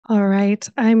right,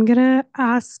 I'm gonna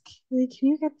ask, can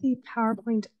you get the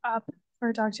PowerPoint up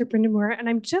for Dr. Brindamore? And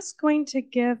I'm just going to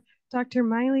give Dr.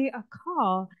 Miley a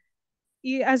call.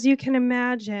 As you can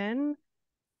imagine,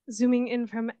 zooming in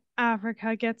from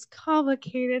Africa gets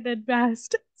complicated at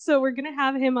best. So we're gonna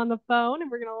have him on the phone and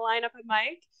we're gonna line up a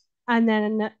mic, and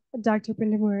then Dr.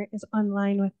 Brindamore is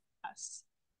online with us.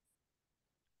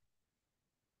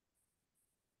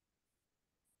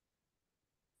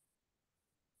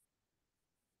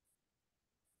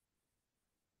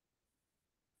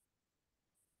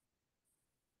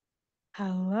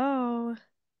 Hello.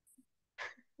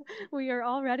 We are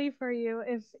all ready for you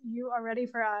if you are ready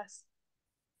for us.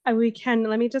 We can,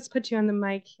 let me just put you on the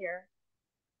mic here.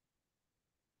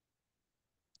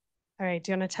 All right,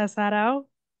 do you want to test that out?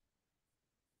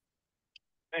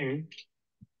 Hey,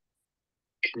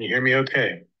 can you hear me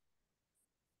okay?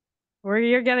 Where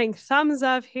you're getting thumbs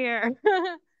up here.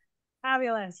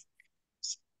 Fabulous.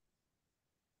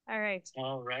 All right.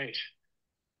 All right.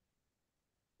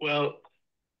 Well,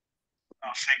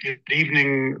 I'll say good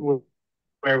evening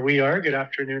where we are. Good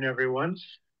afternoon, everyone.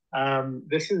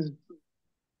 This is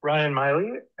Ryan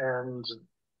Miley, and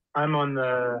I'm on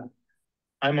the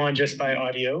I'm on just by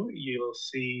audio. You'll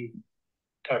see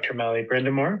Dr. Miley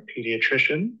Brindamore,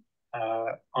 pediatrician,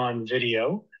 on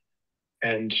video,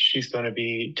 and she's going to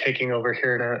be taking over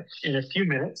here in a few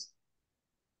minutes.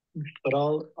 But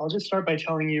I'll just start by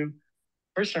telling you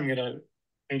first. I'm going to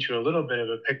paint you a little bit of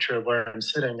a picture of where I'm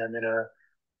sitting. I'm in a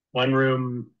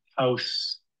one-room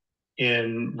house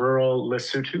in rural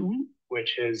Lesotho,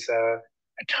 which is a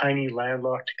tiny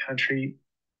landlocked country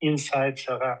inside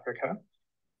South Africa.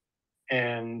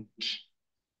 And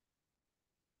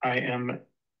I am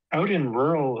out in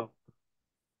rural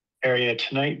area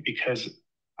tonight because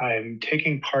I'm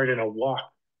taking part in a walk.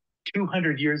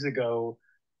 200 years ago,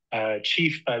 a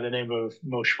chief by the name of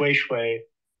Moshoeshoe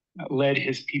led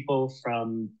his people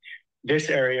from this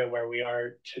area where we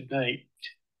are tonight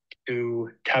to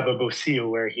Thaba Bosiu,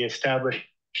 where he established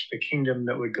the kingdom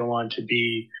that would go on to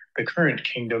be the current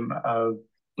kingdom of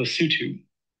Lesotho.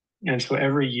 And so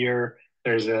every year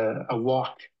there's a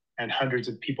walk, and hundreds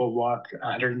of people walk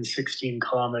 116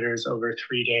 kilometers over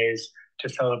 3 days to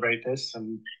celebrate this.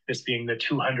 And this being the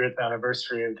 200th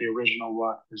anniversary of the original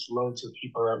walk, there's loads of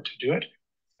people out to do it.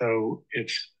 So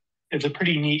it's a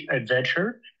pretty neat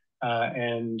adventure.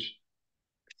 And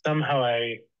somehow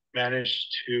I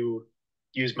managed to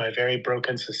use my very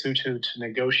broken Sesotho to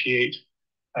negotiate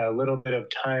a little bit of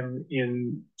time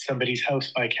in somebody's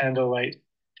house by candlelight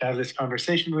to have this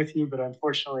conversation with you. But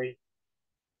unfortunately,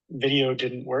 video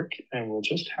didn't work, and we'll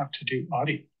just have to do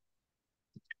audio.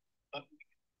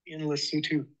 In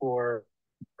Lesotho for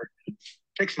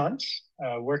 6 months,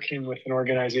 working with an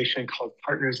organization called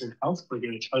Partners in Health. We're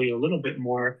going to tell you a little bit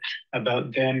more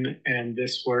about them and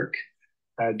this work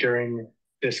during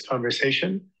this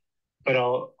conversation. But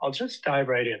I'll just dive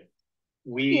right in.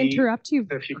 Interrupt you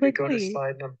if you quickly. could go to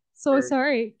slide number. So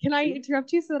sorry. Can I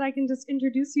interrupt you so that I can just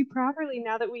introduce you properly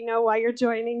now that we know why you're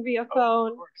joining via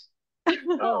phone? Of course.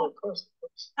 Of course.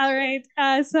 All right.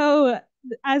 So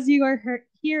as you are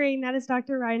hearing, that is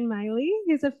Dr. Ryan Miley.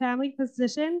 He's a family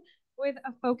physician with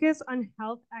a focus on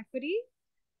health equity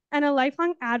and a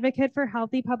lifelong advocate for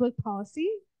healthy public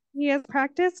policy. He has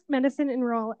practiced medicine in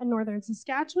rural and northern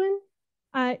Saskatchewan,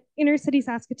 inner city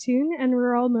Saskatoon, and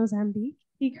rural Mozambique.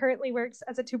 He currently works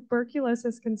as a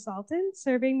tuberculosis consultant,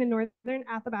 serving the northern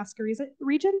Athabasca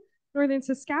region, northern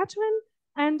Saskatchewan,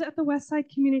 and at the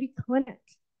Westside Community Clinic.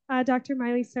 Dr.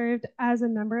 Miley served as a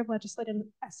member of Legislative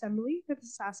Assembly for the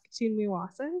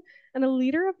Saskatoon-Meewasin and a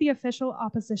leader of the official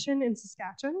opposition in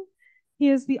Saskatchewan. He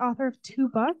is the author of 2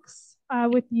 books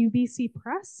with UBC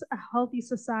Press, A Healthy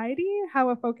Society, How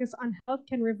a Focus on Health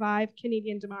Can Revive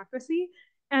Canadian Democracy,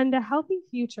 and A Healthy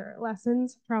Future,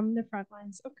 Lessons from the Front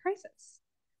Lines of Crisis.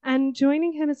 And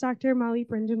joining him is Dr. Miley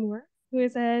Brindamore, who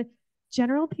is a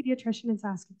general pediatrician in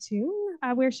Saskatoon,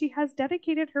 where she has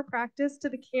dedicated her practice to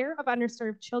the care of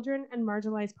underserved children and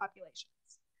marginalized populations.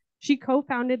 She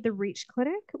co-founded the Reach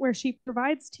Clinic, where she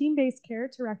provides team-based care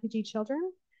to refugee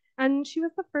children, and she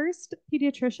was the first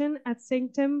pediatrician at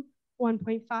Sanctum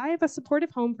 1.5, a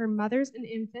supportive home for mothers and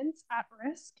infants at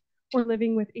risk or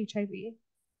living with HIV.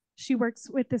 She works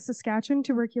with the Saskatchewan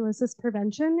Tuberculosis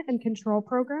Prevention and Control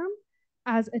Program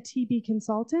as a TB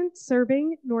consultant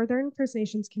serving Northern First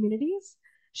Nations communities.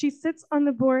 She sits on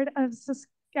the board of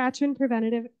Saskatchewan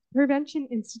Prevention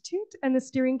Institute and the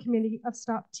steering committee of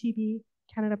Stop TB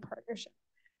Canada Partnership.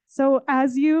 So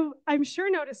as you, I'm sure,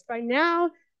 noticed by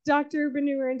now, Dr.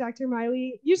 Brindamore and Dr.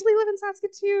 Miley usually live in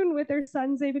Saskatoon with their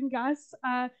sons, Abe and Gus,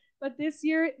 but this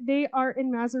year they are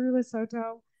in Maseru,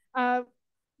 Lesotho,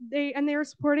 they are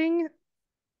supporting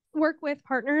work with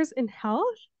Partners in Health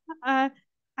at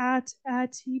a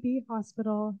TB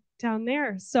hospital down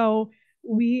there. So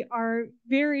we are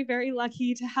very, very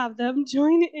lucky to have them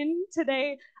join in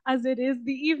today as it is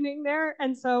the evening there.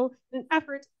 And so in an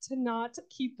effort to not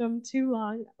keep them too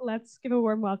long, let's give a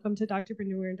warm welcome to Dr.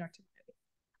 Breneuer and Dr.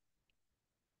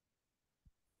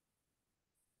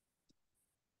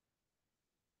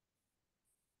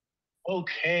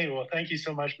 Okay, well, thank you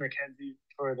so much, Mackenzie,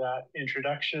 for that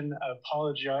introduction.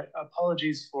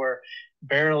 Apologies for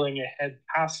barreling ahead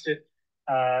past it.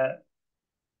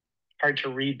 Hard to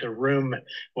read the room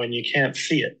when you can't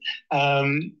see it.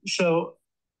 So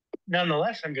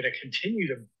nonetheless, I'm going to continue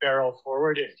to barrel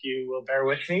forward if you will bear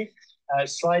with me.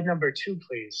 Slide number 2,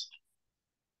 please.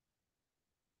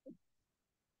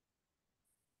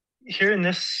 Here in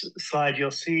this slide,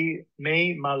 you'll see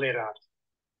May Maleratu.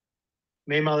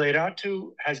 May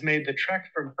Maleratu has made the trek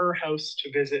from her house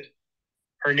to visit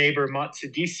her neighbor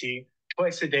Matsidisi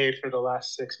twice a day for the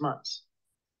last 6 months.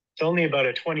 It's only about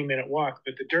a 20-minute walk,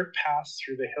 but the dirt path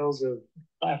through the hills of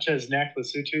Tlaches Nek,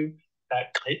 Lesotho,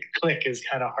 that click is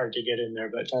kind of hard to get in there,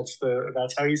 but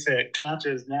that's how you say it.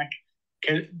 Tlaches Nek.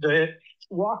 The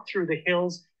walk through the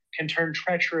hills can turn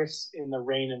treacherous in the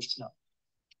rain and snow.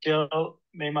 Still,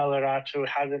 May Maleratu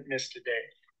hasn't missed a day.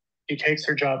 She takes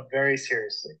her job very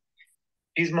seriously.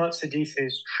 She's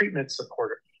Matsidisi's treatment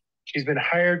supporter. She's been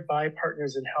hired by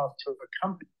Partners in Health to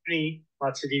accompany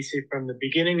Matsidisi from the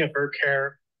beginning of her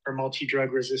care for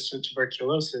multi-drug resistant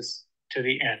tuberculosis to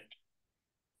the end.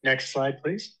 Next slide,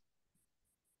 please.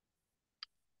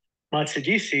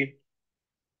 Matsidisi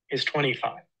is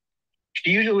 25.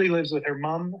 She usually lives with her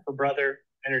mom, her brother,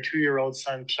 and her 2-year-old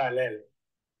son, Tlalele.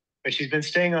 But she's been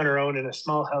staying on her own in a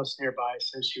small house nearby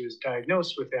since she was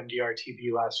diagnosed with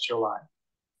MDR-TB last July.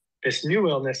 This new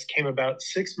illness came about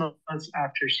 6 months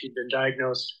after she'd been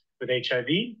diagnosed with HIV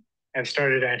and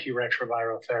started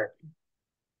antiretroviral therapy.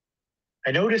 I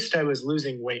noticed I was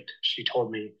losing weight, she told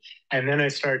me, and then I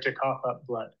started to cough up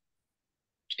blood.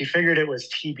 She figured it was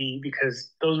TB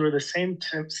because those were the same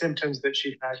symptoms that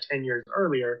she'd had 10 years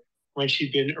earlier when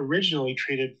she'd been originally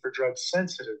treated for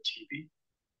drug-sensitive TB.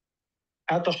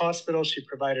 At the hospital, she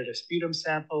provided a sputum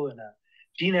sample and a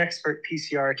GeneXpert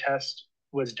PCR test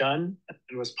was done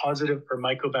and was positive for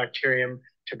Mycobacterium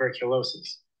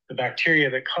tuberculosis, the bacteria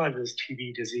that causes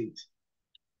TB disease.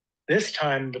 This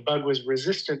time, the bug was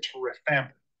resistant to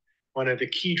rifampin, one of the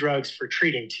key drugs for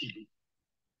treating TB.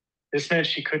 This meant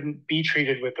she couldn't be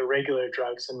treated with the regular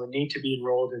drugs and would need to be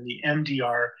enrolled in the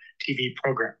MDR-TB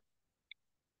program.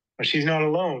 But she's not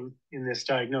alone in this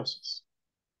diagnosis.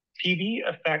 TB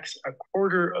affects a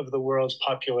quarter of the world's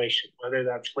population, whether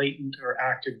that's latent or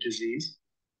active disease.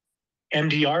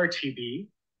 MDR-TB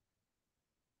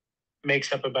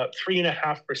makes up about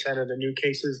 3.5% of the new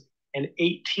cases and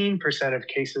 18% of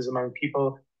cases among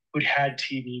people who'd had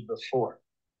TB before.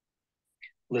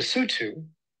 Lesotho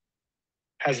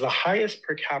has the highest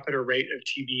per capita rate of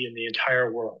TB in the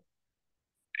entire world,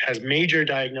 has major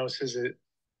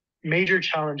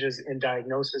challenges in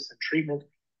diagnosis and treatment.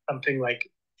 Something like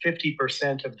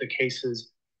 50% of the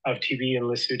cases of TB in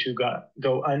Lesotho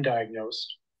go undiagnosed,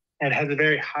 and has a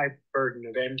very high burden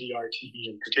of MDR-TB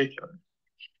in particular.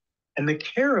 And the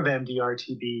care of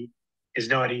MDR-TB is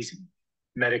not easy.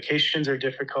 Medications are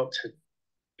difficult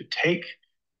to take.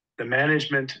 The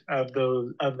management of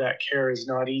that care is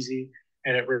not easy,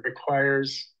 and it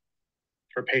requires,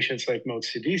 for patients like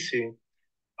Matsidisi,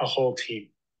 a whole team.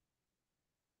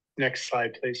 Next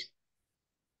slide, please.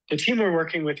 The team we're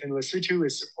working with in Lesotho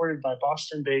is supported by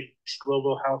Boston-based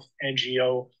global health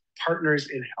NGO Partners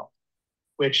in Health,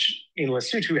 which in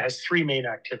Lesotho has 3 main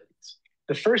activities.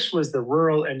 The first was the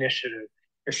Rural Initiative,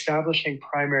 establishing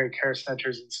primary care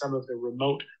centers in some of the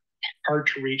remote,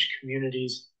 hard-to-reach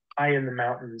communities high in the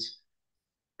mountains.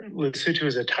 Lesotho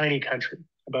is a tiny country,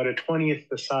 about a 20th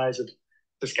the size of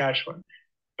Saskatchewan,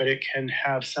 but it can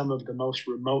have some of the most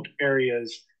remote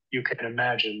areas you can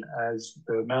imagine, as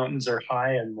the mountains are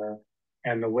high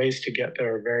and the ways to get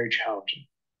there are very challenging.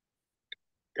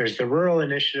 There's the Rural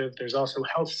Initiative. There's also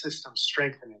health system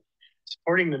strengthening,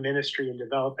 supporting the ministry in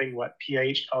developing what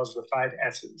PIH calls the 5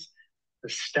 S's: the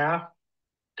staff,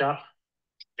 stuff,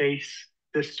 space,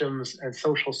 systems, and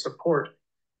social support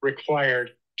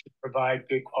required to provide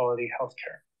good quality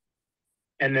healthcare.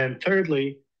 And then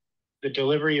thirdly, the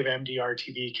delivery of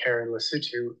MDR-TB care in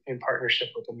Lesotho in partnership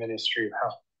with the Ministry of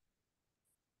Health.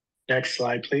 Next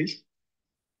slide, please.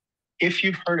 If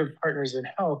you've heard of Partners in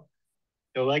Health,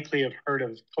 you'll likely have heard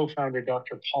of co-founder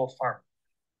Dr. Paul Farmer,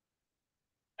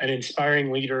 an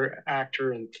inspiring leader,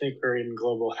 actor, and thinker in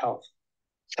global health.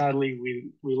 Sadly,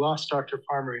 we lost Dr.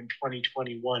 Palmer in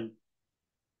 2021,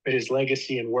 but his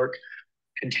legacy and work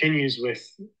continues with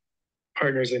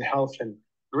Partners in Health, and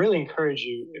really encourage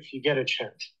you, if you get a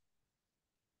chance,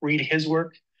 read his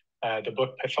work. The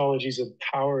book Pathologies of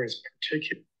Power is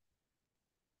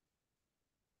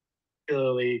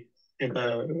particularly in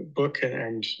the book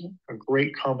and a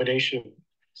great combination of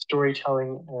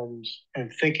storytelling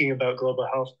and thinking about global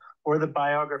health, or the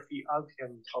biography of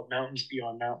him called Mountains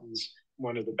Beyond Mountains,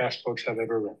 one of the best books I've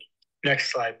ever read.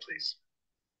 Next slide, please.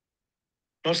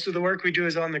 Most of the work we do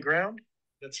is on the ground,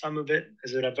 but some of it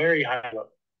is at a very high level.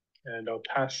 And I'll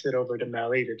pass it over to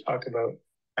Mali to talk about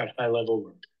that high level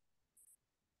work.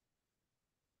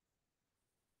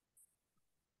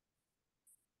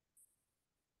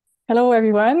 Hello,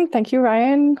 everyone. Thank you,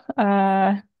 Ryan,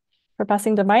 for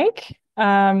passing the mic.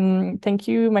 Thank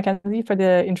you, Mackenzie, for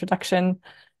the introduction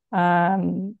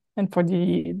and for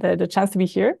the chance to be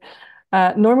here.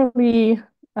 Normally,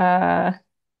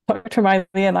 Dr. Miley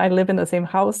and I live in the same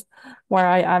house where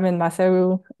I am in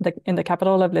Maseru, in the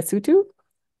capital of Lesotho.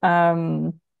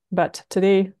 But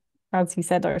today, as he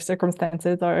said, our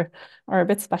circumstances are a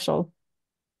bit special.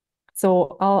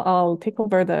 So I'll take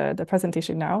over the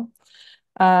presentation now.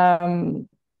 So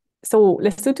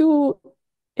Lesotho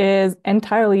is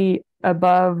entirely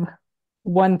above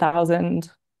 1,000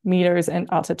 meters in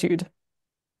altitude.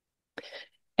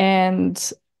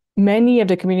 And many of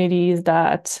the communities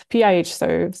that PIH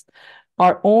serves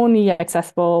are only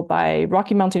accessible by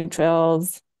Rocky Mountain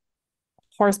trails,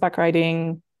 horseback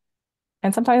riding,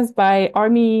 and sometimes by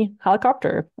Army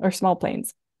helicopter or small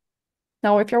planes.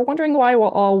 Now, if you're wondering why we're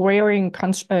all wearing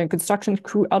construction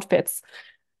crew outfits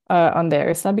on there,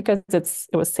 it's not because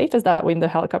it was safe as that way in the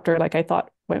helicopter, like I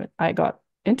thought when I got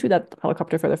into that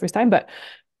helicopter for the first time, but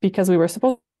because we were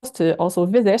supposed to also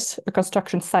visit a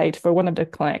construction site for one of the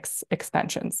clinic's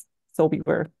expansions. So we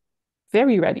were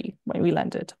very ready when we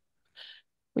landed.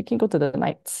 We can go to the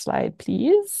next slide,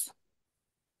 please.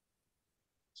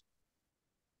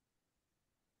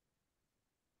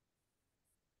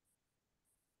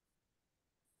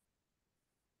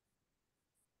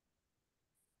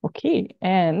 Okay,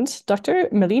 and Dr.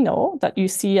 Melino, that you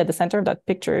see at the center of that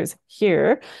pictures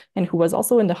here, and who was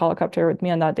also in the helicopter with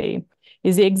me on that day,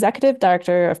 is the executive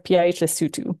director of PIH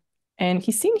Lesotho. And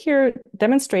he's seen here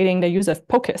demonstrating the use of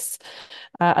POCUS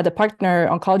at the Partner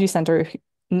Oncology Center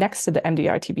next to the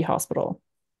MDR TB hospital.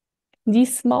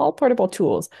 These small portable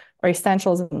tools are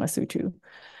essentials in Lesotho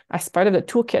as part of the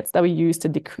toolkits that we use to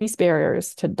decrease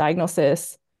barriers to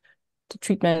diagnosis, to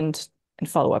treatment, and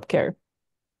follow-up care.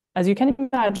 As you can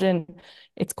imagine,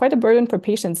 it's quite a burden for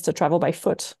patients to travel by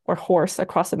foot or horse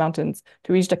across the mountains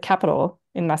to reach the capital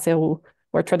in Maseru,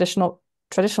 where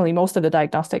traditionally most of the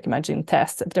diagnostic imaging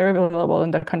tests, if they're available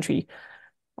in the country,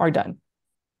 are done.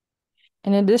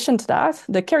 In addition to that,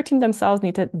 the care team themselves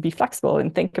need to be flexible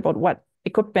and think about what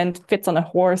equipment fits on a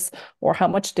horse or how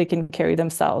much they can carry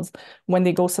themselves when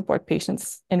they go support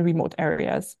patients in remote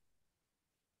areas.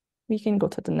 We can go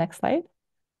to the next slide.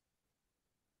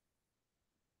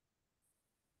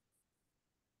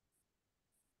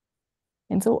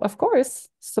 And so, of course,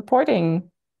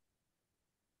 supporting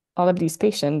all of these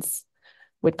patients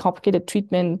with complicated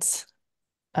treatment,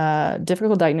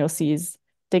 difficult diagnoses,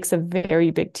 takes a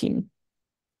very big team.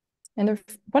 And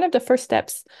one of the first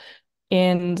steps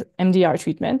in MDR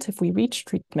treatment, if we reach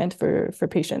treatment for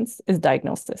patients, is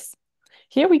diagnosis.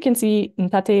 Here we can see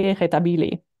Ntate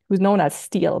Retabile, who's known as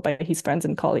Steel by his friends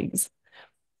and colleagues.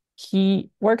 He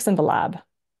works in the lab.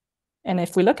 And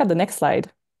if we look at the next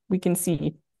slide, we can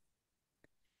see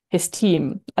his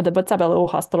team at the Botshabelo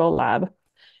Hospital lab.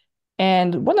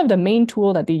 And one of the main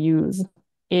tools that they use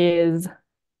is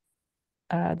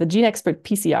the GeneXpert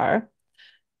PCR.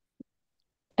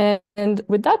 And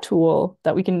with that tool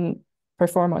that we can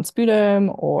perform on sputum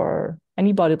or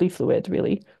any bodily fluid,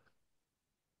 really,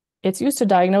 it's used to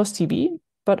diagnose TB,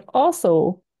 but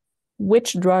also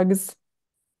which drugs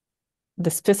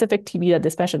the specific TB that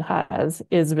this patient has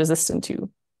is resistant to.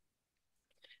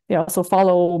 They also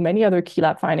follow many other key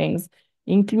lab findings,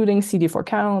 including CD4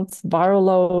 counts, viral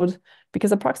load,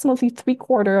 because approximately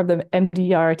 3/4 of the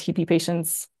MDR TB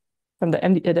patients from the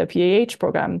PAH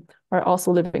program are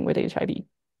also living with HIV.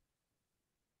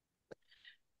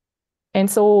 And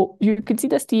so you can see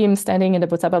this team standing in the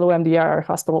Botshabelo MDR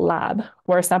hospital lab,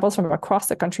 where samples from across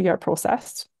the country are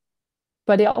processed.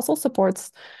 But it also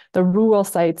supports the rural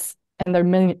sites and their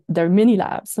mini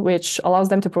labs, which allows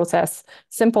them to process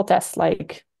simple tests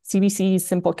like CBC,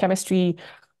 simple chemistry.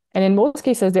 And in most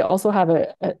cases, they also have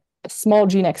a small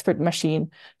GeneXpert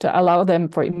machine to allow them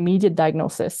for immediate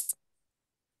diagnosis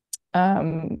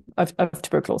of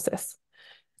tuberculosis.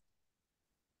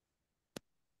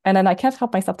 And then I can't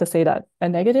help myself to say that a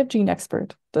negative gene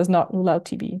expert does not rule out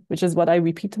TB, which is what I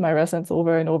repeat to my residents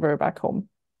over and over back home.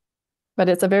 But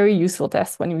it's a very useful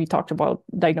test when we talked about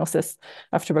diagnosis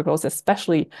of tuberculosis,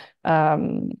 especially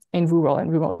in rural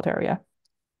and remote area.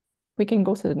 We can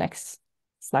go to the next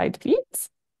slide, please.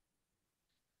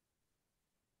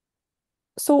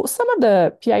 So some of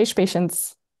the PIH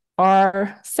patients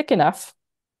are sick enough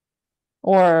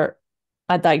or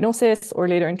at diagnosis or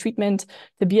later in treatment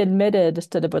to be admitted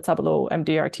to the Botshabelo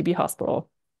MDR TB hospital,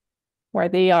 where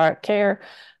they are cared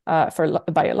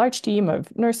by a large team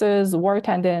of nurses, ward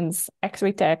attendants,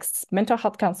 X-ray techs, mental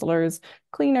health counselors,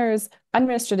 cleaners,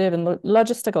 administrative and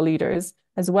logistical leaders,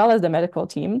 as well as the medical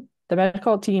team. The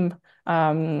medical team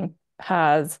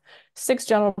has 6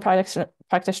 general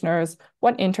practitioners,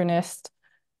 1 internist,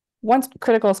 1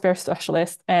 critical care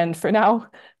specialist, and for now,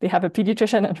 they have a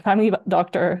pediatrician and family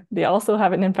doctor. They also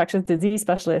have an infectious disease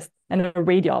specialist and a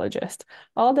radiologist,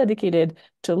 all dedicated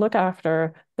to look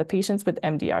after the patients with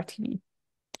MDR TB.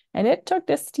 And it took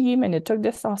this team and it took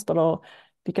this hospital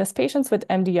because patients with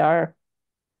MDR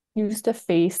used to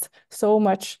face so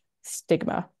much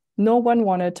stigma. No one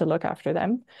wanted to look after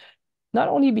them, not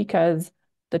only because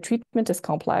the treatment is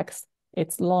complex,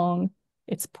 it's long,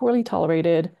 it's poorly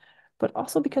tolerated, but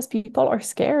also because people are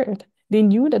scared. They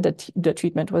knew that the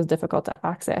treatment was difficult to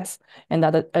access and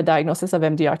that a diagnosis of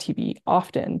MDR TB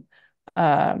often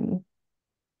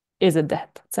is a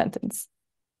death sentence.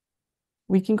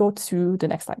 We can go to the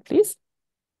next slide, please.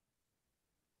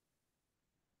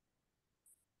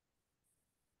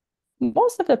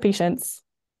 Most of the patients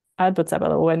at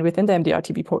Botshabelo and within the MDR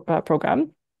TB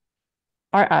program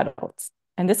are adults.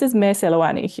 And this is Me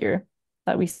Seloane here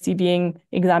that we see being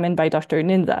examined by Dr.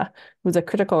 Ninza, who's a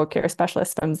critical care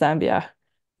specialist from Zambia,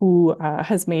 who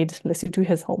has made Lesotho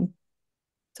his home.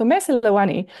 So Me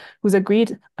Seloane, who's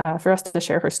agreed for us to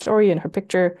share her story and her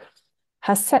picture,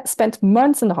 has spent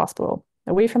months in the hospital,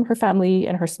 away from her family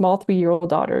and her small 3-year-old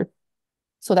daughter,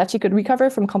 so that she could recover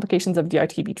from complications of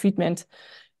DRTB treatment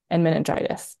and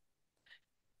meningitis.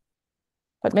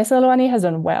 But Me Seloane has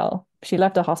done well. She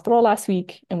left the hospital last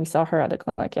week, and we saw her at the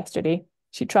clinic yesterday.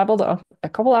 She traveled a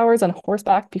couple hours on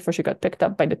horseback before she got picked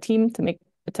up by the team to make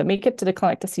it to the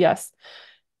clinic to see us.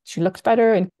 She looked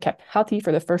better and kept healthy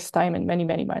for the first time in many,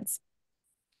 many months.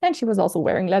 And she was also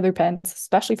wearing leather pants,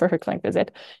 especially for her clinic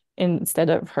visit, instead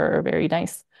of her very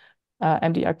nice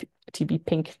MDR TB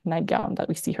pink nightgown that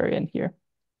we see her in here.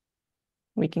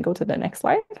 We can go to the next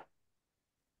slide.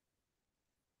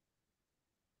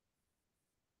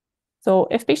 So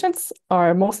if patients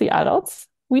are mostly adults,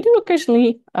 we do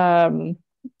occasionally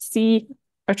see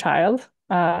a child,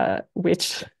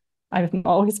 which I'm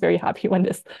always very happy when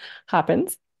this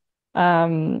happens.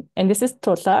 And this is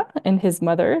Tota and his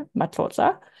mother,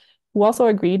 Matota, who also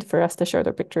agreed for us to share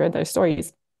their picture and their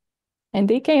stories. And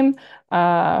they came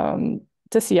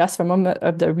to see us from one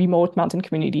of the remote mountain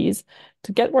communities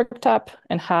to get worked up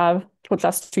and have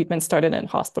Tota's treatment started in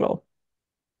hospital.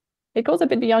 It goes a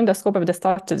bit beyond the scope of this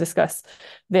talk to discuss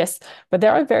this, but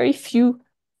there are very few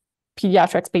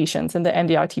pediatrics patients in the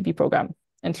MDR TB program,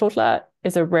 and Tota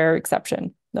is a rare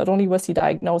exception. Not only was he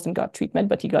diagnosed and got treatment,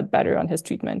 but he got better on his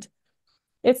treatment.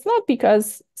 It's not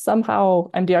because somehow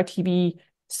MDR TB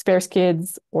spares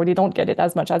kids or they don't get it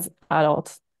as much as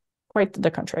adults, quite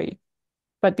the contrary.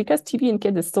 But because TB in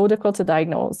kids is so difficult to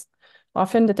diagnose,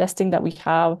 often the testing that we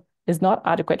have is not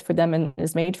adequate for them and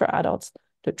is made for adults.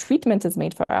 The treatment is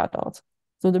made for adults.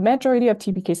 So the majority of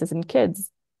TB cases in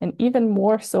kids, and even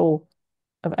more so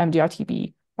of MDR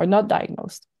TB, are not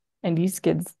diagnosed, and these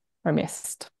kids are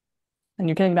missed. And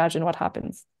you can imagine what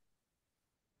happens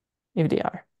if they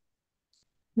are.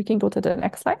 We can go to the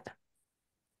next slide.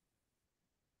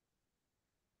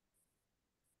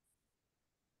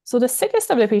 So the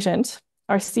sickest of the patients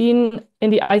are seen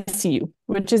in the ICU,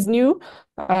 which is new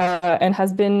and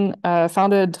has been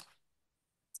founded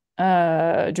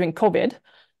during COVID,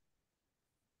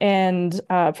 and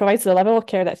provides the level of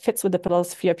care that fits with the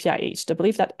philosophy of PIH, the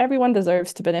belief that everyone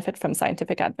deserves to benefit from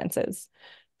scientific advances.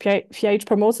 PIH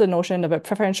promotes the notion of a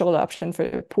preferential option for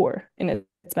the poor in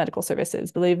its medical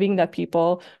services, believing that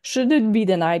people shouldn't be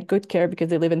denied good care because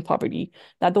they live in poverty,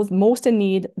 that those most in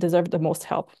need deserve the most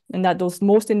help, and that those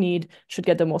most in need should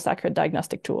get the most accurate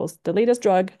diagnostic tools, the latest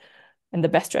drug, and the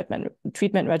best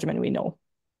treatment regimen we know.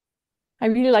 I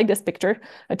really like this picture,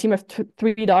 a team of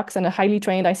 3 docs and a highly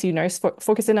trained ICU nurse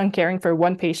focusing on caring for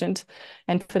one patient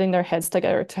and putting their heads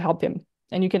together to help him.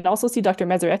 And you can also see Dr.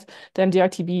 Meseret, the MDR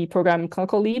TB program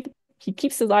clinical lead. He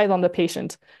keeps his eyes on the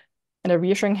patient and a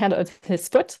reassuring hand at his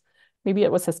foot. Maybe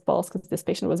it was his pulse because this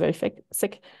patient was very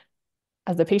sick,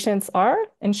 as the patients are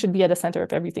and should be at the center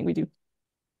of everything we do.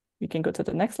 We can go to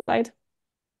the next slide.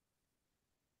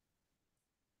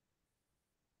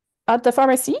 At the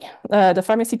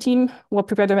pharmacy team will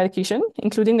prepare the medication,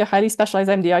 including the highly specialized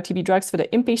MDR TB drugs for the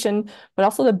inpatient, but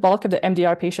also the bulk of the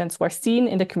MDR patients who are seen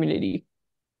in the community.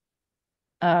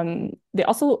 They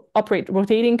also operate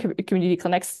rotating community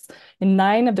clinics in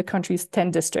 9 of the country's 10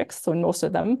 districts, so in most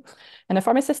of them. And the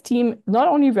pharmacist team not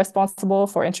only responsible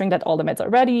for ensuring that all the meds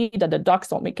are ready, that the docs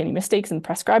don't make any mistakes in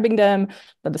prescribing them,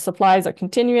 that the supplies are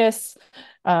continuous,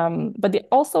 but they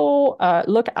also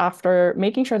look after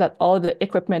making sure that all of the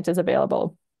equipment is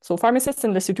available. So pharmacists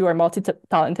in Lesotho are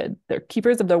multi-talented. They're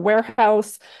keepers of the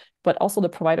warehouse, but also the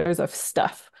providers of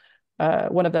stuff,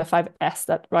 one of the 5 S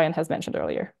that Ryan has mentioned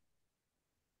earlier.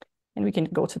 And we can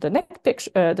go to the next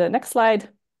picture, the next slide,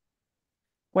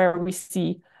 where we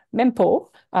see Mempo,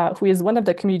 who is one of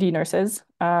the community nurses,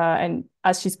 and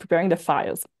as she's preparing the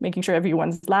files, making sure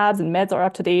everyone's labs and meds are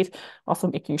up to date, also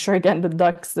making sure, again, the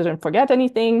docs didn't forget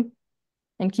anything,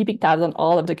 and keeping tabs on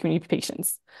all of the community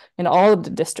patients in all of the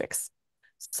districts.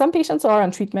 Some patients are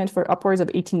on treatment for upwards of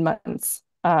 18 months,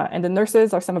 and the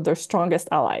nurses are some of their strongest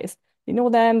allies. They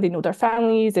know them, they know their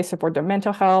families, they support their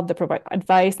mental health, they provide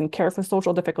advice and care for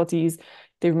social difficulties.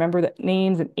 They remember the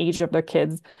names and age of their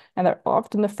kids, and they're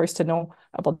often the first to know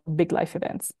about big life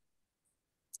events.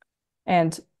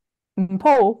 And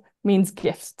Mpo means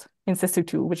gift in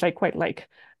Sesotho, which I quite like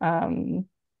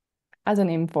as a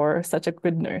name for such a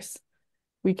good nurse.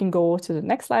 We can go to the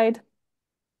next slide,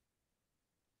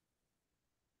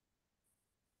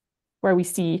 where we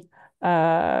see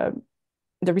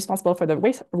the responsible for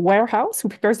the warehouse who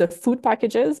prepares the food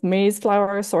packages, maize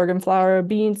flour, sorghum flour,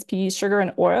 beans, peas, sugar,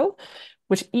 and oil,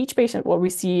 which each patient will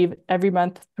receive every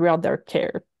month throughout their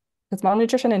care. Because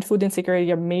malnutrition and food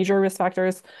insecurity are major risk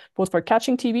factors, both for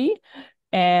catching TB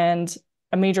and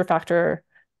a major factor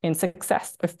in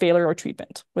success of failure or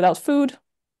treatment. Without food,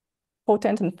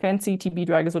 potent and fancy TB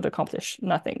drugs would accomplish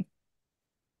nothing.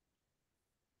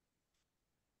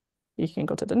 You can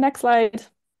go to the next slide.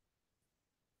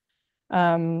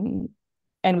 And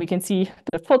we can see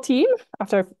the full team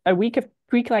after a week of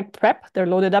pre-clinic prep. They're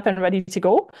loaded up and ready to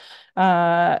go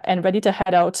and ready to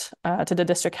head out to the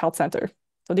district health center.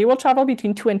 So they will travel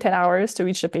between 2 and 10 hours to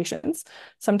reach the patients,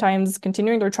 sometimes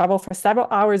continuing their travel for several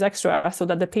hours extra so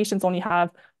that the patients only have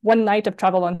 1 night of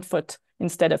travel on foot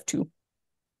instead of 2.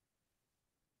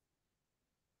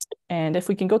 And if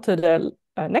we can go to the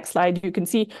next slide, you can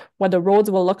see what the roads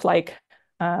will look like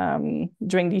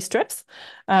during these trips.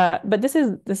 But this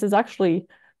is actually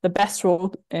the best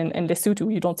road in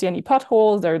Lesotho. You don't see any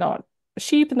potholes. There are not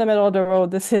sheep in the middle of the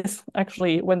road. This is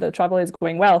actually when the travel is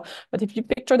going well. But if you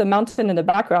picture the mountain in the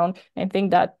background and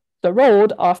think that the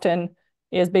road often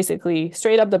is basically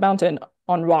straight up the mountain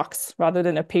on rocks rather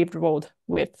than a paved road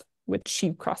with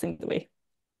sheep crossing the way.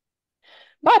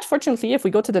 But fortunately, if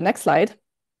we go to the next slide,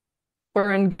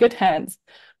 we're in good hands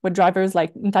with drivers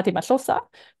like Ntate Matlosa,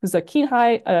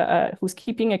 who's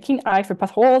keeping a keen eye for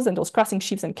potholes and those crossing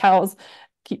sheep and cows,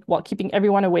 while keeping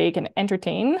everyone awake and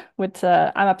entertained with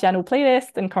Amapiano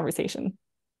playlist and conversation.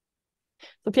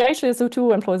 So PIH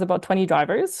Lesotho employs about 20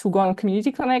 drivers who go on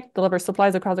community clinic, deliver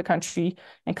supplies across the country,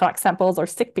 and collect samples or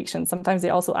sick patients. Sometimes they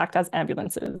also act as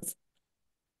ambulances.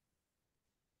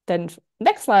 Then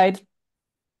next slide.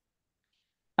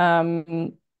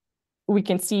 We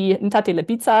can see Ntate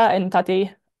Lepizza and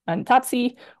Ntate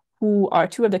Ntatsi, who are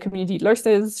 2 of the community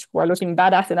nurses who are looking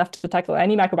badass enough to tackle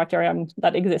any mycobacterium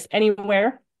that exists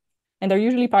anywhere. And they're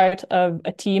usually part of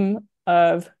a team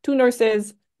of 2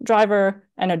 nurses, driver,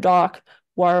 and a doc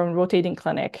who are on rotating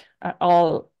clinic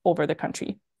all over the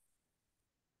country.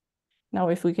 Now,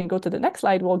 if we can go to the next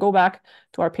slide, we'll go back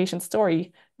to our patient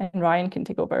story and Ryan can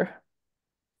take over.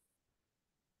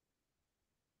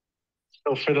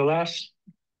 So for the last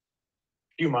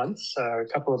few months, a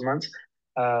couple of months,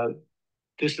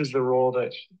 this is the role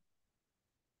that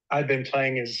I've been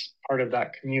playing as part of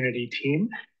that community team.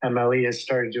 And Melly has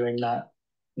started doing that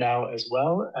now as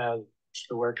well as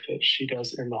the work that she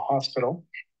does in the hospital.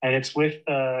 And it's with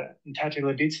Ntate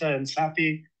Lepizza and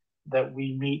Sapi that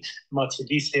we meet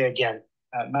Matsudise again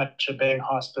at Machabeng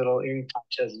Hospital in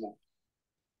Kachesna.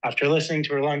 After listening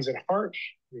to her lungs and heart,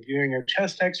 reviewing her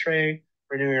chest x-ray,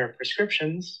 renewing her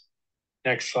prescriptions,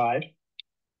 next slide,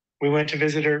 we went to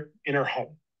visit her in her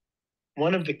home.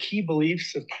 One of the key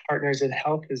beliefs of Partners in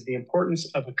Health is the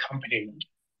importance of accompaniment,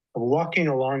 of walking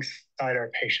alongside our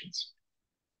patients.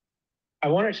 I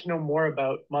wanted to know more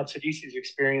about Matsudise's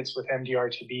experience with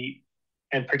MDR-TB,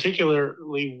 and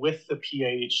particularly with the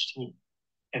PIH team.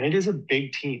 And it is a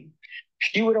big team.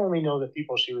 She would only know the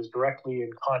people she was directly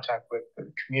in contact with,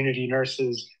 the community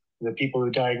nurses, the people who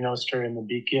diagnosed her in the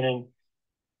beginning.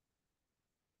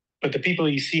 But the people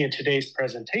you see in today's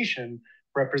presentation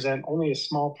represent only a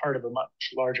small part of a much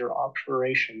larger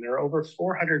operation. There are over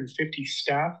 450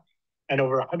 staff and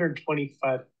over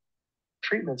 125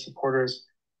 treatment supporters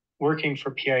working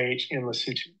for PIH in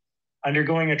Lesotho,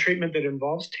 undergoing a treatment that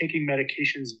involves taking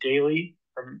medications daily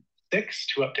from 6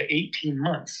 to up to 18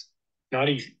 months. Not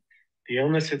easy. The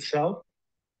illness itself,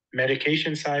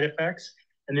 medication side effects,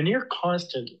 and the near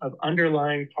constant of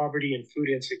underlying poverty and food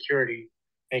insecurity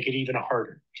make it even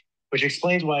harder, which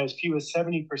explains why as few as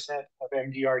 70% of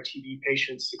MDR TB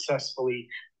patients successfully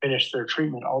finish their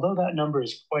treatment, although that number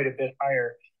is quite a bit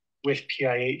higher with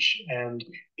PIH and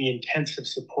the intensive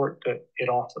support that it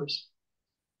offers.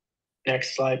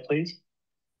 Next slide, please.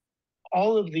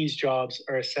 All of these jobs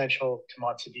are essential to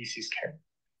Matsudisi's care,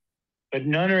 but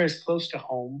none are as close to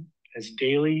home, as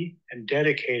daily and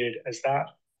dedicated as that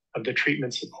of the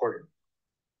treatment supporter.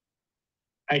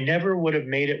 I never would have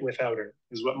made it without her,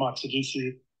 is what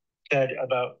Matsudisi said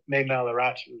about May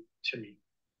Malaratu to me.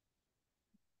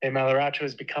 May Malaratu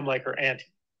has become like her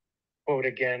auntie. Quote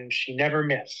again, she never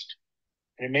missed.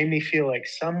 And it made me feel like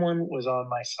someone was on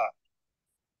my side.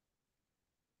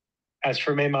 As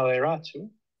for May Malaratu,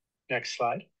 next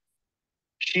slide,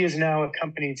 she has now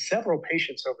accompanied several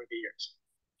patients over the years.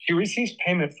 She receives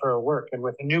payment for her work, and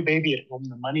with a new baby at home,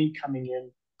 the money coming in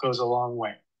goes a long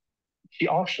way. She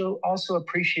also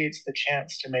appreciates the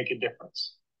chance to make a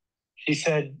difference. She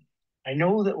said, I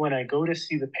know that when I go to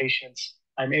see the patients,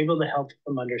 I'm able to help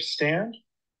them understand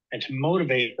and to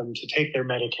motivate them to take their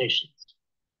medications.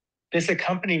 This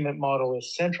accompaniment model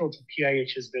is central to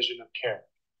PIH's vision of care.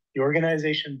 The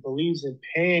organization believes in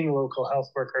paying local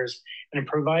health workers and in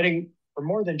providing for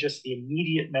more than just the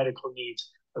immediate medical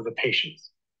needs of the patients.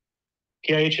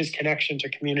 PIH's connection to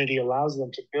community allows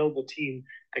them to build the team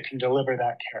that can deliver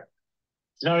that care.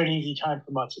 It's not an easy time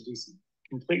for Matsudisi.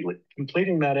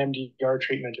 Completing that MDR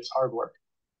treatment is hard work,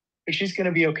 but she's going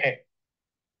to be okay.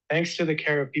 Thanks to the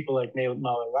care of people like May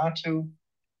Malaratu,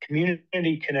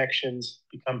 community connections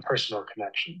become personal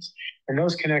connections. And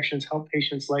those connections help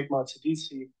patients like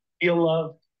Matsudisi feel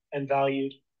loved and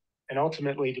valued, and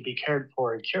ultimately to be cared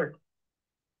for and cured.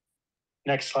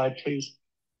 Next slide, please.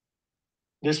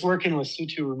 This work in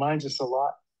Lesotho reminds us a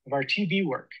lot of our TB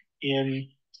work in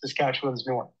Saskatchewan's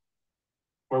north,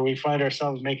 where we find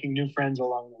ourselves making new friends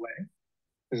along the way.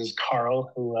 This is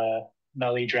Carl, who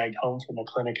Melly dragged home from a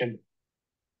clinic in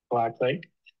Black Lake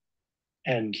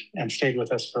and stayed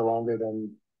with us for longer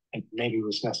than maybe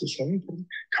was necessary.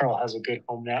 Carl has a good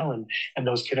home now, and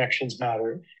those connections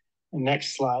matter. And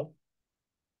next slide.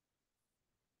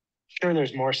 Sure,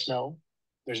 there's more snow.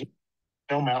 There's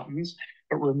no mountains,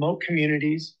 but remote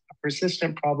communities, a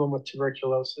persistent problem with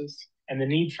tuberculosis, and the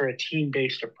need for a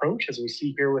team-based approach, as we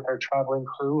see here with our traveling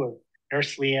crew of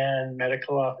Nurse Leanne,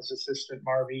 Medical Office Assistant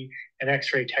Marvy, and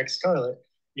X-ray Tech Scarlett,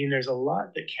 mean there's a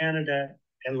lot that Canada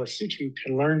and Lesotho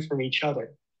can learn from each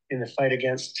other in the fight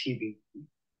against TB.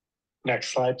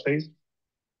 Next slide, please.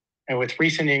 And with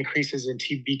recent increases in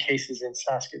TB cases in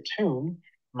Saskatoon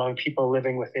among people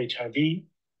living with HIV,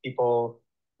 people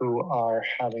who are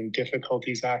having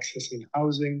difficulties accessing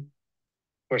housing,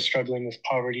 who are struggling with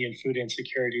poverty and food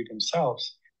insecurity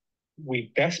themselves,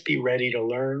 we best be ready to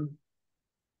learn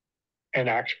and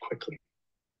act quickly.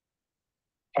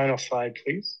 Final slide,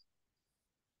 please.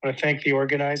 I want to thank the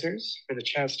organizers for the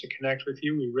chance to connect with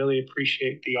you. We really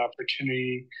appreciate the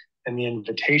opportunity and the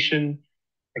invitation.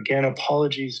 Again,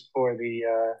 apologies for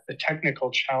the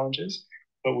technical challenges,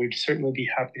 but we'd certainly be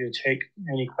happy to take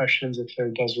any questions if there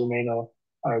does remain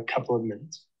a couple of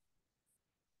minutes.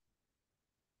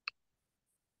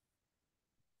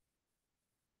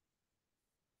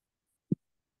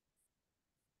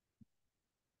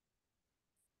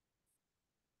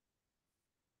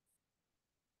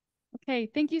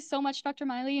 Okay, thank you so much, Dr.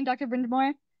 Miley and Dr.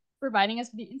 Brindamore, for providing us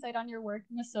with the insight on your work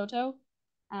in Lesotho.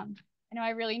 I know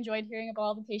I really enjoyed hearing about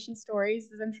all the patient stories,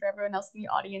 as I'm sure everyone else in the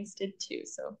audience did too,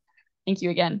 so thank you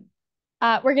again.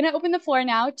 We're gonna open the floor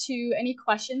now to any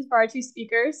questions for our two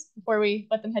speakers before we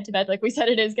let them head to bed. Like we said,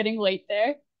 it is getting late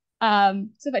there.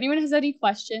 So if anyone has any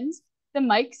questions, the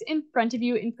mic's in front of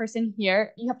you in person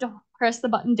here. You have to press the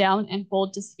button down and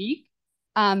hold to speak.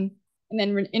 And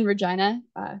then in Regina,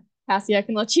 Cassia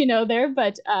can let you know there,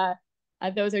 but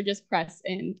those are just press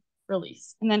and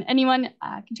release. And then anyone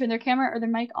can turn their camera or their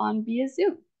mic on via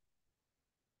Zoom.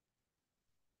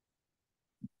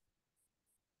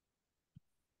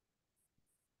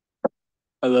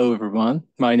 Hello, everyone.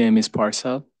 My name is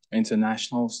Parsa,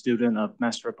 international student of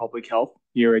Master of Public Health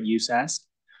here at USask.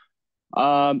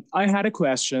 I had a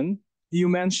question. You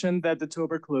mentioned that the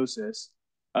tuberculosis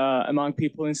among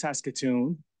people in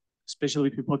Saskatoon, especially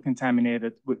people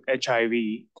contaminated with HIV,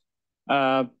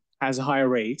 has a higher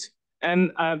rate.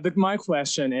 And my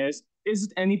question is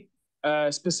it any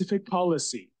specific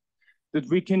policy that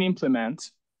we can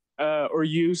implement or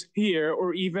use here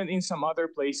or even in some other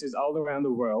places all around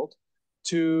the world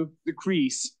to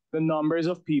decrease the numbers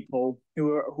of people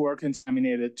who are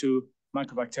contaminated to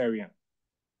Mycobacterium?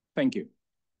 Thank you.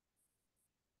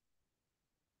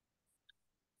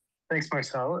 Thanks,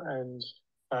 Marcel. And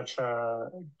that's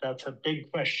a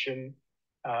big question,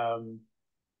 and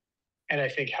I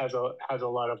think has a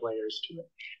lot of layers to it.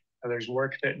 There's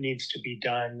work that needs to be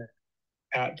done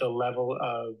at the level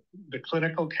of the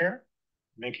clinical care,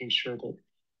 making sure that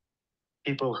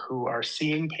people who are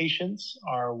seeing patients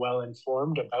are well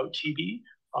informed about TB.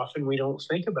 Often we don't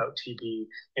think about TB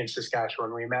in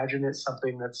Saskatchewan. We imagine it's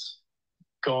something that's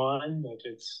gone, that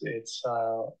it's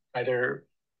either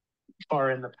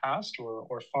far in the past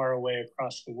or far away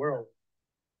across the world.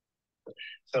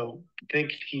 So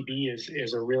think TB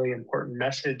is a really important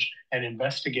message, and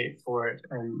investigate for it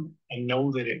and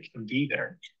know that it can be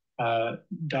there.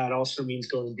 That also means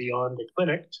going beyond the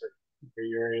clinic. If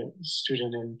you're a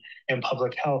student in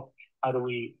public health, how do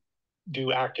we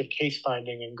do active case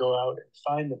finding and go out and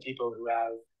find the people who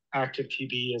have active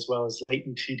TB as well as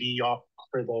latent TB,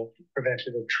 offer the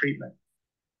preventative treatment?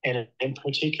 And in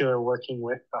particular, working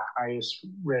with the highest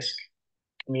risk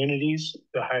communities,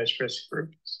 the highest risk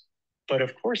groups. But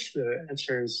of course, the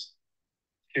answers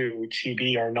to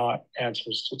TB are not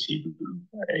answers to TB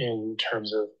in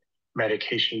terms of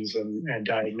medications and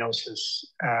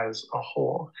diagnosis as a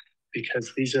whole,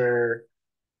 because this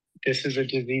is a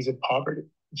disease of poverty.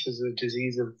 This is a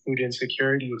disease of food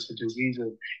insecurity. It's a disease of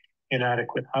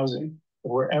inadequate housing.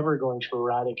 If we're ever going to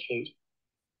eradicate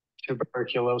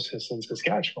tuberculosis in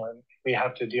Saskatchewan, we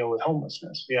have to deal with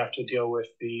homelessness. We have to deal with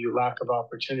the lack of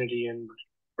opportunity in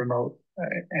remote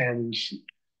and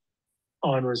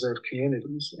on-reserve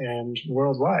communities. And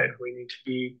worldwide, we need to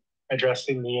be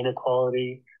addressing the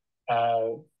inequality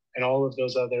and all of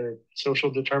those other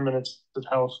social determinants of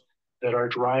health that are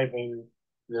driving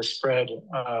the spread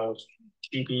of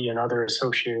TB and other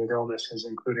associated illnesses,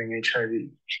 including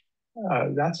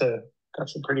HIV. That's a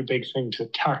pretty big thing to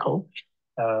tackle.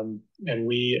 And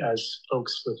we, as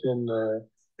folks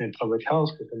in public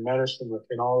health, within medicine,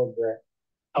 within all of the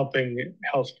helping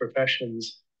health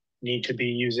professions, need to be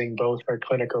using both our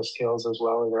clinical skills as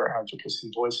well as our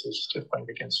advocacy voices to fight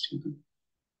against TB.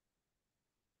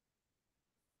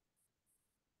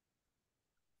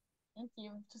 Thank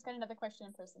you. Just got another question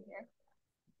in person here.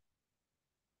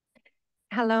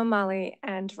 Hello, Molly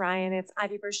and Ryan. It's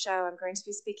Ivy Burchot. I'm going to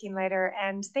be speaking later.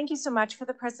 And thank you so much for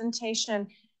the presentation.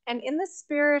 And in the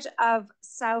spirit of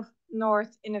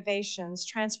South-North innovations,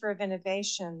 transfer of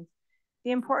innovation,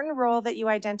 the important role that you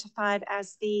identified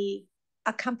as the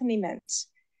accompaniment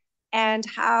and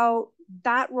how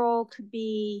that role could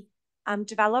be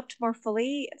developed more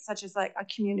fully, such as like a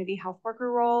community health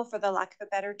worker role, for the lack of a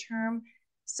better term.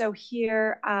 So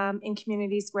here in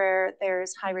communities where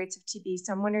there's high rates of TB.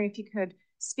 So I'm wondering if you could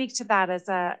speak to that as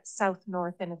a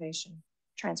South-North innovation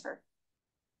transfer.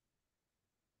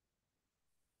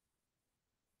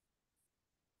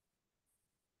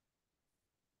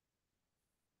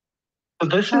 So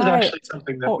this is actually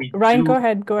something that we Ryan, do go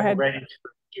ahead. already to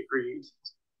degrees.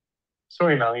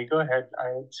 Sorry, Melanie, go ahead.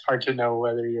 It's hard to know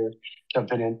whether you're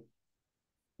jumping in.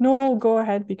 No, go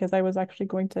ahead, because I was actually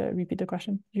going to repeat the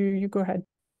question. You go ahead.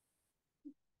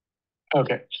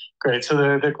 Okay, great. So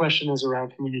the question is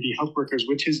around community health workers,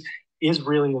 which is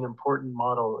really an important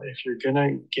model. If you're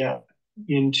gonna get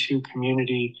into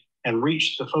community and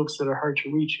reach the folks that are hard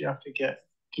to reach, you have to get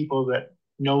people that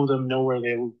know them, know where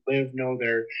they live, know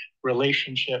their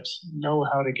relationships, know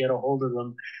how to get a hold of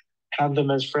them, have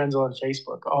them as friends on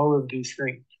Facebook, all of these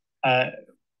things.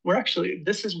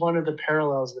 This is one of the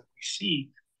parallels that we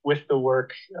see with the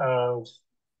work of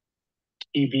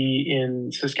TB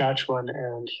in Saskatchewan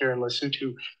and here in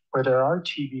Lesotho, where there are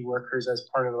TB workers as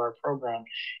part of our program.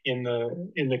 In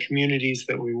the communities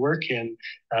that we work in,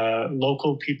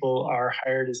 local people are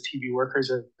hired as TB workers,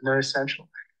 and they're essential.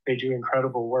 They do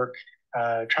incredible work,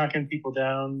 tracking people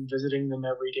down, visiting them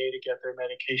every day to get their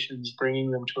medications,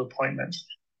 bringing them to appointments.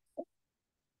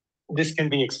 This can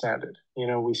be expanded.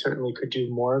 We certainly could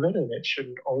do more of it, and it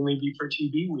shouldn't only be for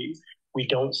TB. We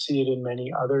don't see it in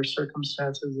many other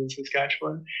circumstances in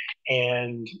Saskatchewan.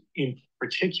 And in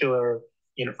particular,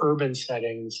 in urban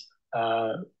settings,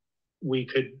 we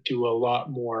could do a lot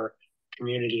more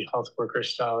community health worker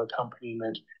style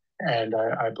accompaniment, and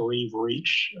I believe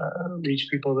reach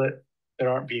people that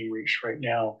aren't being reached right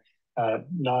now,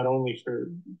 not only for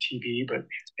TB, but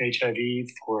HIV,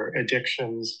 for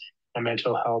addictions, and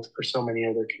mental health, for so many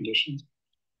other conditions.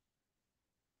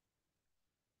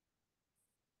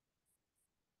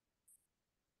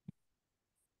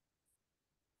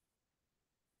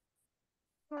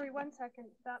 Sorry, 1 second.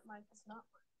 That mic is not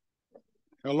working.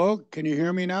 Hello, can you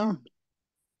hear me now?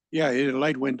 Yeah, the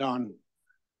light went on.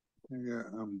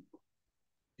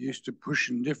 Used to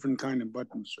pushing different kind of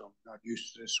buttons, so I'm not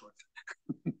used to this one.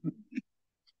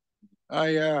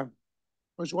 I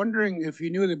was wondering if you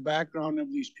knew the background of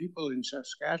these people in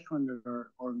Saskatchewan that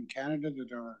are, or in Canada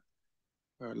that are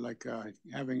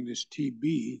having this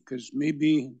TB,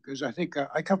 because I think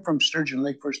I come from Sturgeon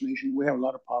Lake First Nation. We have a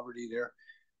lot of poverty there.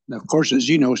 And of course, as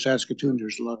you know, Saskatoon,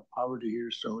 there's a lot of poverty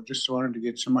here. So just wanted to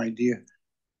get some idea.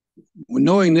 Well,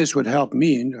 knowing this would help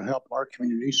me and help our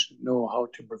communities know how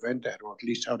to prevent that, or at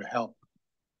least how to help.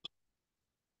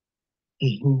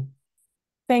 Mm-hmm.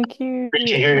 Thank you. Great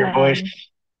to hear your voice,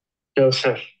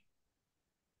 Joseph.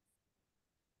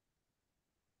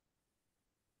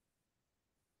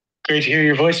 Great to hear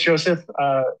your voice, Joseph.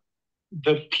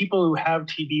 The people who have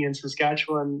TB in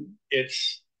Saskatchewan,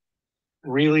 it's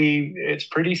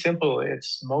pretty simple.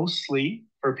 It's mostly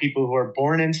for people who are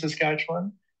born in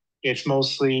Saskatchewan. It's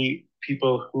mostly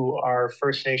people who are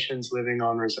First Nations living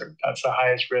on reserve. That's the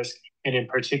highest risk, and in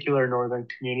particular, northern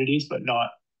communities, but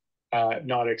not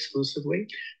exclusively.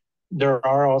 There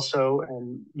are also,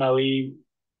 and Mali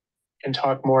can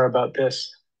talk more about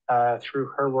this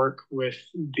through her work with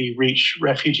the Reach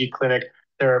Refugee Clinic.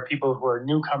 There are people who are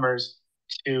newcomers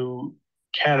to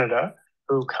Canada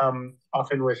who come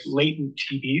often with latent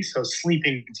TB, so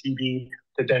sleeping TB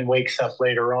that then wakes up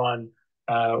later on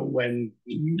when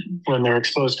they're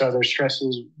exposed to other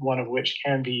stresses, one of which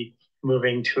can be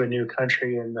moving to a new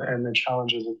country and the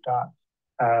challenges of that.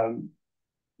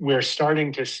 We're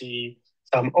starting to see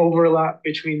some overlap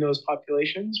between those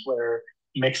populations where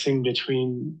mixing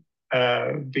between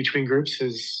groups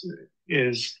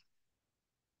is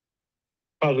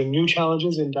causing new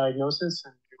challenges in diagnosis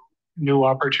and new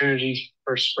opportunities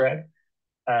for spread.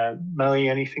 Melly,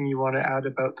 anything you want to add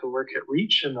about the work at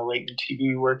Reach and the latent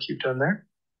TB work you've done there?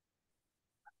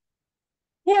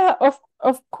 Yeah,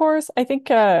 of course. I think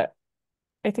the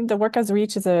work as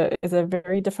Reach is a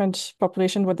very different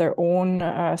population with their own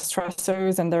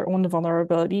stressors and their own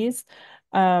vulnerabilities.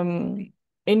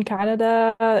 In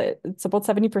Canada, it's about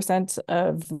 70%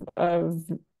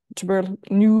 of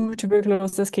new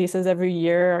tuberculosis cases every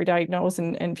year are diagnosed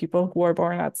in people who are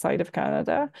born outside of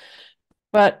Canada.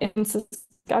 But in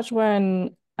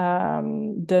Saskatchewan,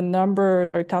 the numbers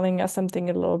are telling us something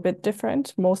a little bit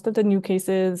different. Most of the new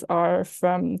cases are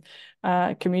from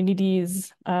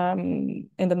communities in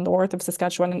the north of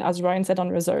Saskatchewan, and as Ryan said, on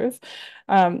reserve.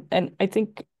 And I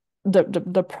think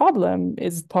the problem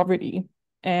is poverty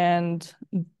and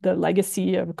the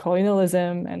legacy of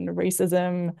colonialism and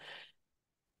racism.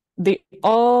 They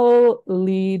all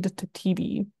lead to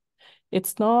TB.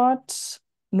 It's not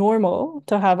normal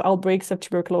to have outbreaks of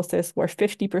tuberculosis where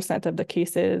 50% of the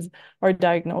cases are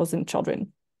diagnosed in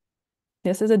children.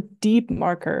 This is a deep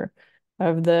marker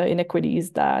of the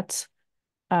inequities that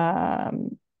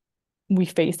we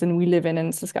face and we live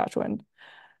in Saskatchewan.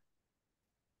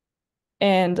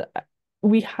 And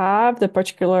we have the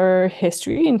particular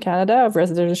history in Canada of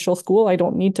residential school. I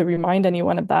don't need to remind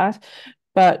anyone of that.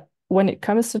 But when it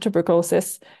comes to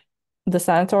tuberculosis, the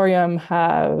sanatorium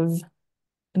have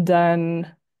done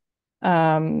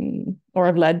or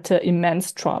have led to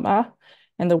immense trauma.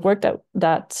 And the work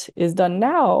that is done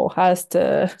now has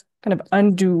to kind of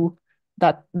undo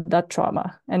that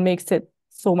trauma and makes it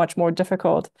so much more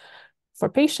difficult for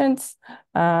patients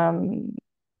and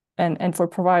for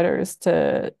providers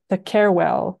to care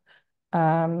well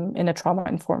in a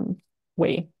trauma-informed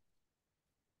way.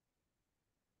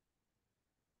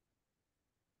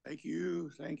 Thank you,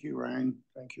 Ryan.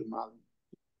 Thank you, Molly.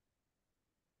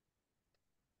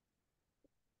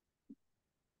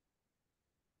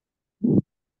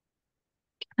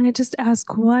 Can I just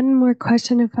ask one more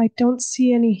question if I don't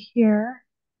see any here?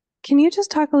 Can you just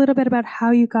talk a little bit about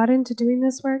how you got into doing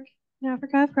this work in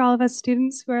Africa for all of us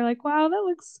students who are like, wow, that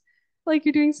looks like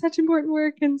you're doing such important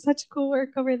work and such cool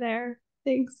work over there.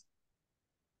 Thanks.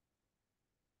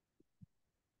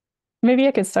 Maybe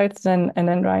I could start and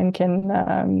then Ryan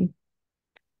can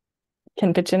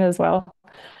pitch in as well.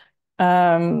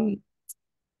 I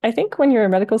think when you're a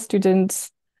medical student,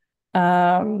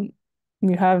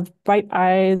 you have bright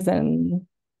eyes and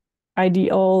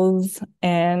ideals,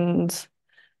 and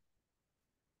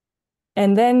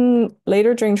then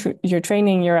later during your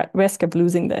training, you're at risk of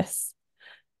losing this.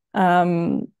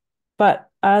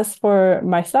 But as for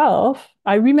myself,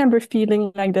 I remember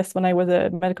feeling like this when I was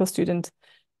a medical student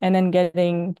and then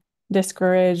getting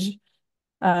discouraged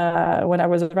when I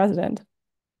was a resident.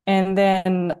 And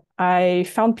then I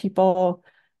found people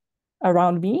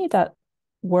around me that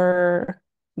were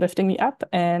lifting me up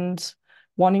and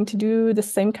wanting to do the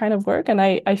same kind of work. And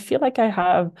I feel like I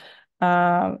have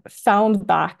found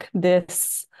back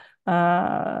this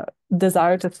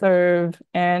desire to serve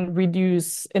and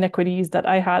reduce inequities that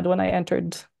I had when I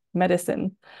entered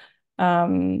medicine.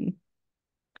 And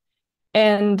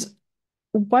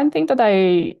one thing that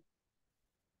I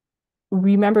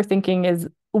remember thinking is,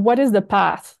 what is the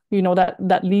path,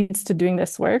 that leads to doing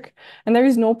this work? And there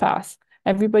is no path.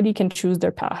 Everybody can choose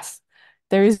their path.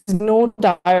 There is no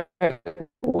direct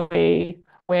way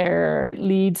where it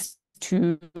leads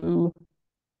to,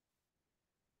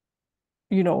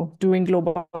 doing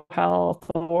global health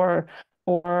or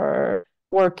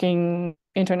working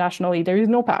internationally. There is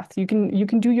no path. You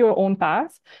can do your own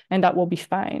path, and that will be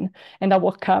fine, and that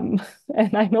will come.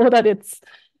 And I know that it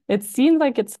seems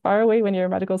like it's far away when you're a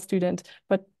medical student,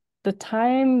 but the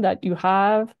time that you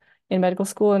have in medical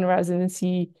school and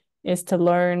residency is to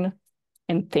learn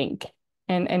and think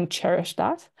and cherish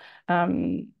that.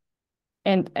 And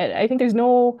I think there's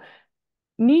no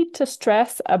need to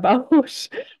stress about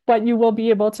what you will be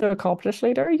able to accomplish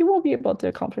later. You will be able to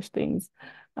accomplish things.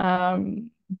 Yeah,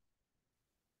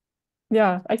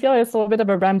 I feel like it's a little bit of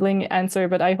a rambling answer,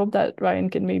 but I hope that Ryan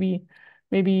can maybe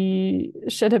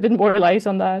shed a bit more light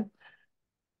on that.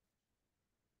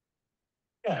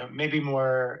 Yeah, maybe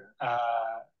more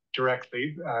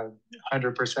directly.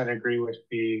 100% agree with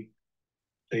the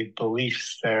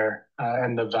beliefs there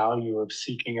and the value of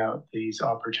seeking out these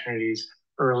opportunities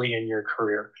early in your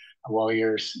career while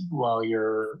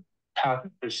your path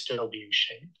is still being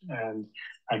shaped. And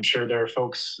I'm sure there are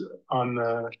folks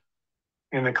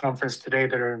in the conference today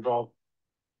that are involved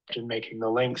in making the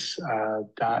links.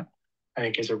 That I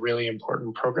think is a really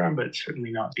important program, but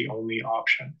certainly not the only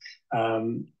option.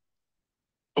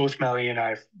 Both Melly and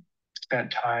I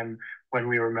spent time when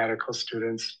we were medical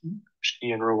students,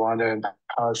 she in Rwanda and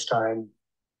Palestine,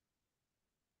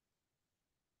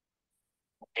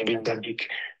 in Mozambique,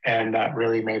 and that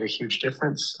really made a huge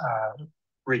difference.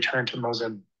 Returned to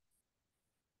Mozambique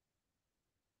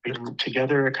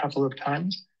together a couple of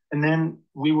times. And then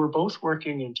we were both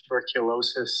working in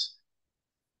tuberculosis.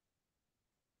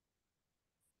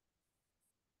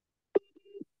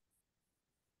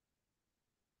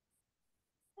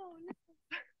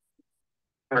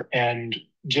 And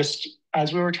just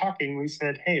as we were talking, we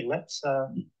said, hey, let's...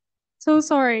 So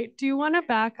sorry, do you want to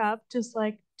back up just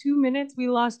like 2 minutes? We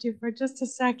lost you for just a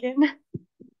second.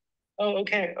 Oh,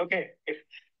 okay.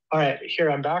 All right,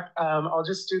 here I'm back. I'll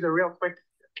just do the real quick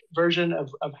version of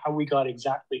how we got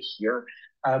exactly here.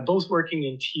 Both working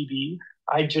in TB.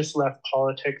 I just left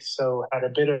politics, so had a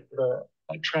bit of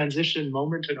a transition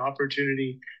moment, an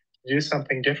opportunity to do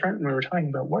something different. And we were talking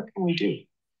about what can we do?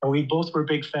 And we both were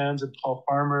big fans of Paul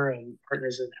Farmer and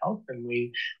Partners in Health. And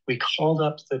we called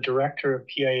up the director of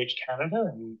PIH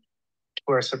Canada, and to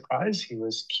our surprise, he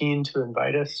was keen to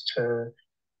invite us to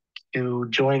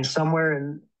join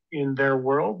somewhere in their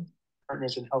world.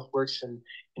 Partners in Health works in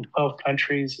 12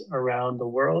 countries around the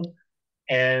world.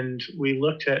 And we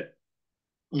looked at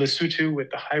Lesotho with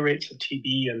the high rates of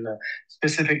TB and the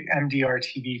specific MDR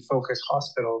TB focused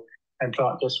hospital and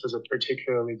thought this was a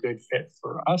particularly good fit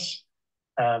for us.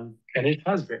 And it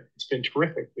has been. It's been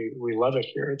terrific. We love it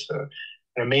here. It's an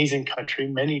amazing country,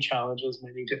 many challenges,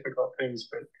 many difficult things,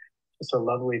 but it's a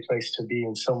lovely place to be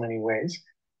in so many ways.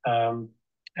 And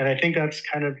I think that's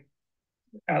kind of,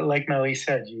 like Melly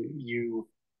said, you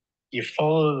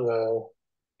follow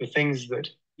the things that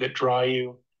draw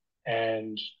you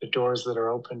and the doors that are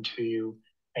open to you,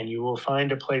 and you will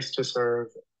find a place to serve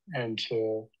and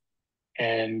to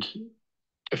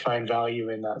find value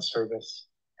in that service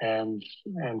and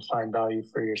find value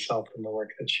for yourself in the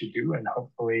work that you do, and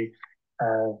hopefully,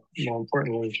 more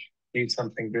importantly, leave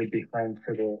something good behind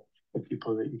for the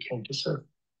people that you came to serve.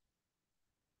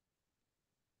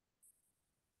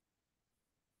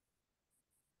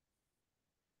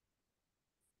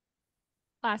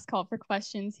 Last call for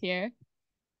questions here.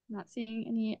 I'm not seeing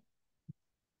any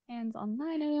hands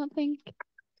online, I don't think.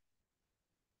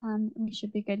 We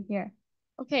should be good here.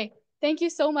 Okay, thank you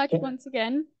so much once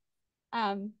again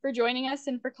for joining us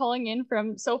and for calling in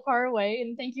from so far away.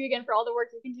 And thank you again for all the work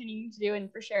you're continuing to do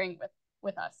and for sharing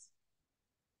with us.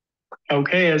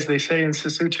 Okay, as they say in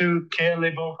Sesotho, Ke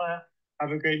leboha.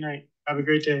 Have a great night. Have a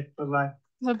great day. Bye-bye.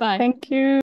 Bye-bye. Thank you.